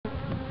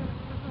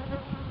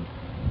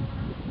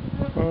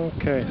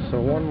Okay, so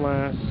one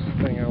last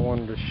thing I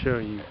wanted to show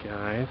you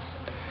guys.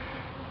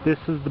 This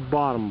is the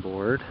bottom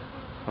board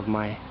of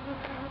my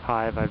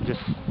hive. I've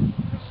just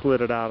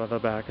slid it out of the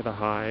back of the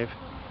hive.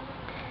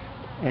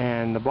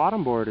 And the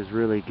bottom board is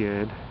really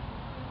good.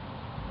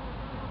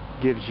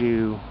 Gives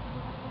you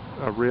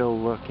a real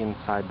look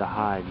inside the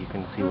hive. You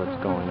can see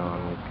what's going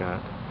on. We've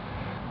got,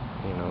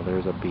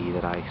 there's a bee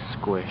that I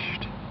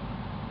squished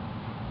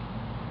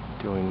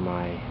doing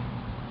my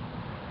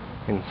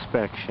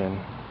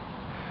inspection.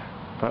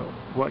 But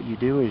what you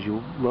do is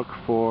you look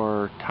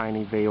for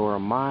tiny Veora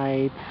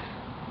mites,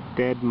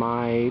 dead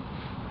mites,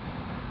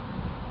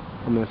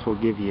 and this will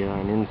give you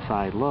an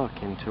inside look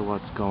into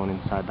what's going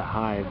inside the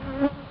hive.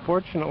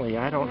 Fortunately,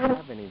 I don't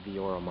have any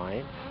Veora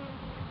mites.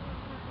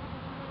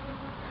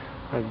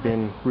 I've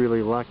been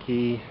really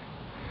lucky.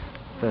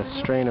 The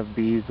strain of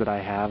bees that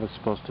I have is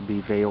supposed to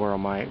be Veora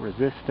mite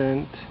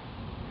resistant,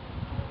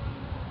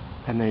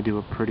 and they do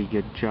a pretty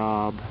good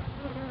job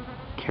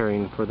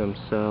caring for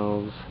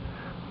themselves.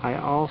 I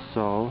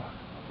also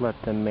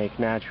let them make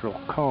natural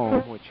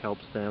comb, which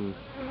helps them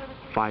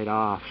fight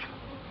off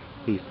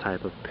these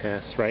type of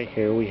pests. Right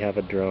here we have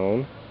a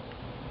drone.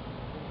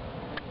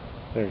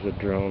 There's a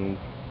drone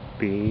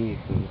bee. You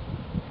can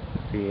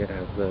see it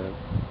has the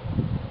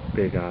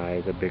big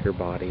eyes, a bigger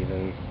body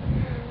than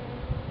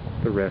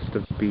the rest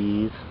of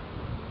bees.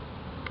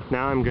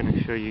 Now I'm going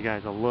to show you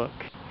guys a look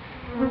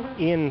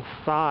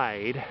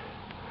inside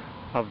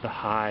of the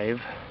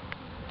hive.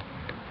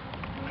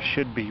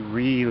 Should be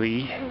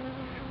really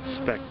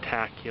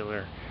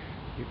spectacular.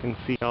 You can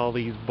see all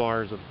these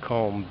bars of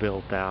comb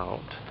built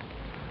out.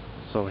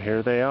 So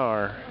here they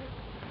are.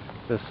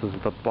 This is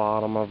the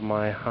bottom of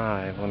my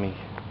hive. Let me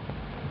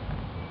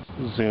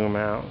zoom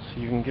out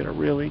so you can get a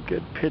really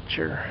good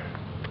picture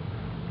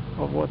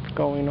of what's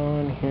going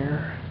on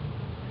here.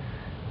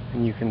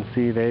 And you can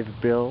see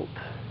they've built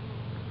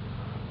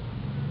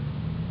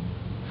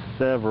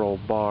several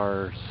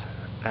bars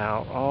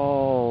out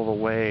all the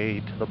way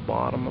to the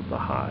bottom of the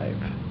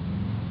hive.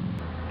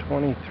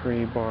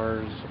 23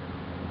 bars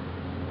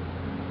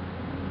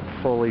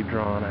fully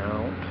drawn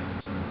out.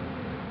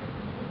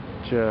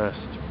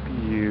 Just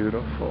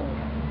beautiful.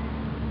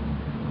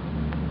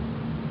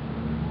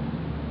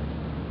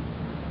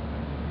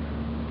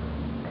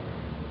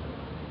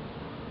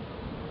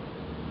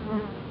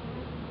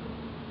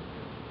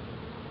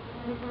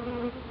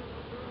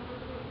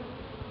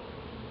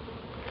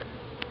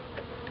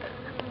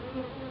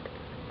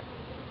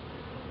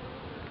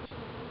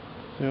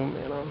 Zoom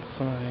in on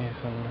some of these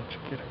and let you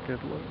get a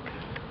good look.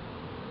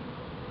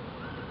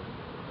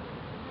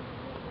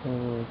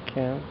 Oh, we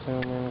can't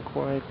zoom in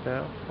quite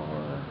that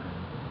far.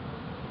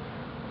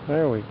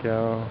 There we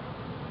go.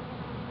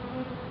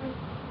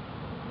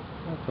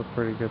 That's a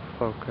pretty good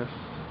focus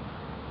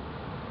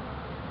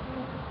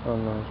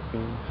on those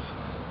bees.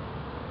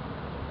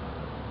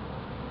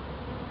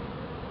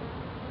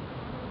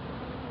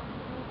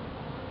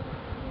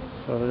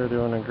 So they're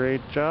doing a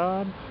great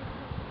job.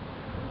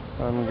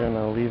 I'm going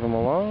to leave them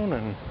alone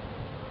and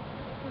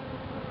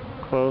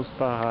close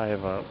the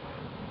hive up.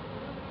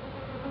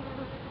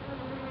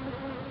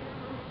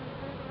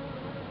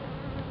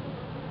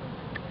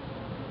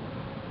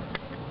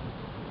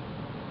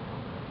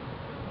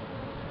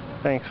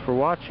 Thanks for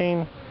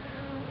watching.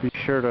 Be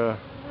sure to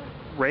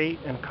rate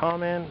and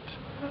comment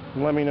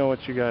and let me know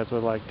what you guys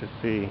would like to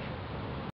see.